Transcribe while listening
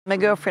My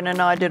girlfriend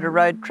and I did a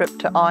road trip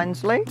to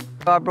Ainsley.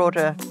 I brought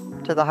her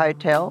to the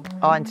hotel,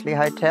 Ainsley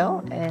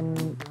Hotel,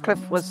 and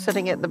Cliff was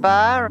sitting at the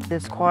bar.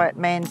 This quiet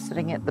man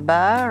sitting at the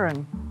bar,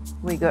 and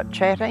we got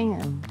chatting,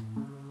 and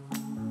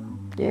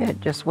yeah, it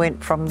just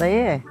went from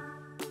there.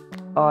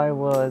 I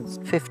was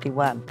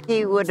 51.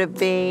 He would have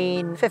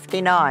been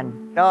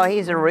 59. Oh,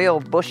 he's a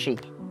real bushy.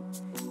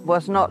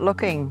 Was not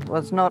looking,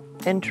 was not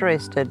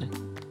interested.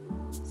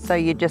 So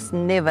you just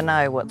never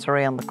know what's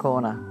around the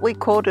corner. We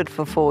courted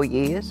for 4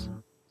 years,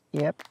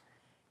 yep,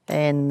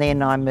 and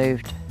then I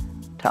moved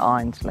to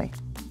Ainsley.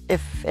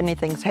 If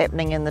anything's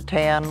happening in the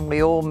town,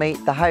 we all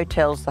meet. The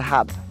hotel's the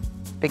hub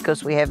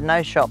because we have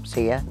no shops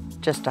here,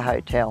 just a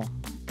hotel.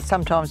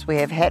 Sometimes we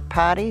have hat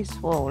parties,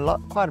 well,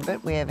 quite a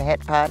bit. We have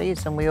hat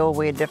parties and we all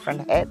wear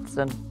different hats,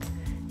 and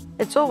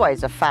it's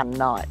always a fun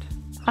night.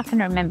 I can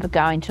remember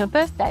going to a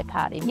birthday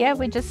party. Yeah,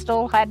 we just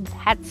all had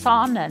hats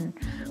on and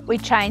we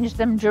changed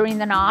them during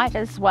the night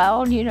as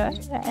well, you know.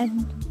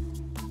 And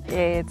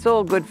yeah, it's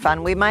all good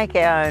fun. We make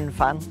our own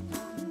fun.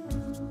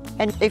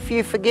 And if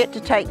you forget to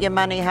take your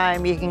money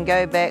home, you can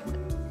go back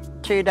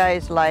 2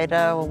 days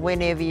later or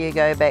whenever you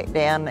go back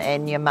down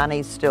and your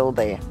money's still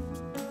there.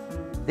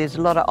 There's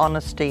a lot of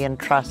honesty and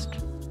trust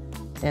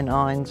in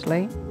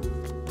Ainsley.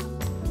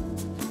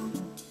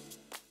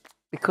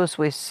 Because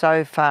we're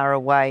so far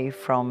away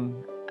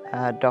from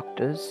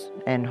doctors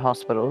and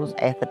hospitals,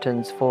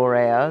 Atherton's 4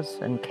 hours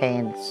and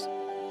Cairns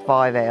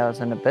 5 hours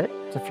and a bit,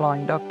 the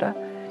flying doctor.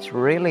 It's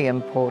really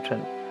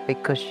important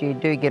because you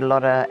do get a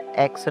lot of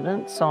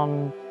accidents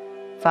on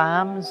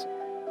farms.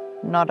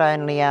 Not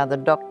only are the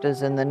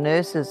doctors and the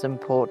nurses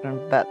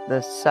important, but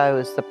so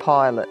is the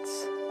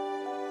pilots.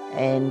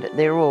 And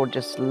they're all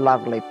just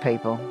lovely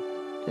people,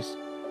 just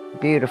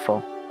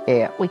beautiful,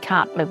 yeah. We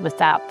can't live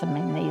without them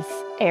in these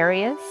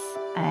areas,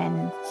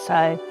 and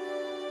so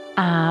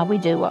we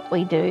do what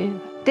we do.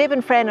 Deb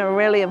and Fran are a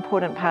really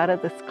important part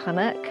of this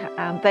clinic.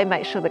 They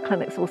make sure the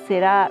clinic's all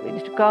set up, ready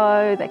to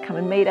go. They come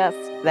and meet us.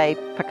 They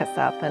pick us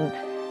up and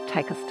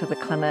take us to the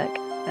clinic.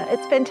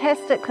 It's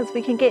fantastic because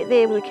we can get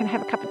there, we can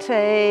have a cup of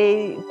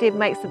tea. Deb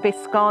makes the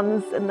best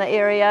scones in the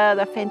area.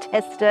 They're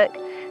fantastic.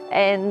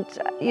 And,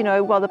 you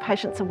know, while the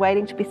patients are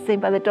waiting to be seen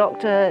by the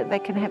doctor, they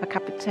can have a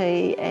cup of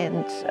tea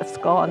and a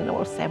scone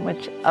or a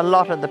sandwich. A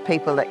lot of the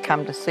people that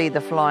come to see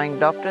the flying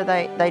doctor,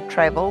 they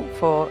travel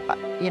for,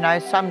 you know,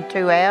 some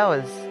 2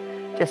 hours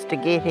just to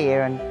get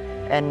here.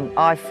 And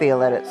I feel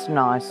that it's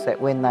nice that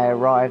when they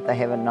arrive, they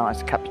have a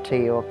nice cup of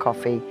tea or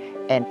coffee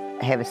and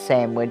have a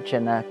sandwich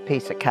and a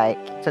piece of cake.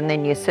 And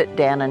then you sit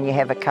down and you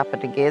have a cuppa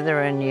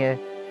together and you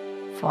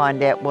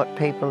find out what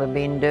people have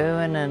been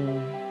doing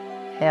and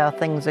how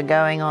things are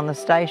going on the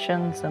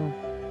stations, and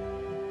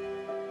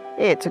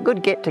yeah, it's a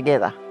good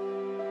get-together.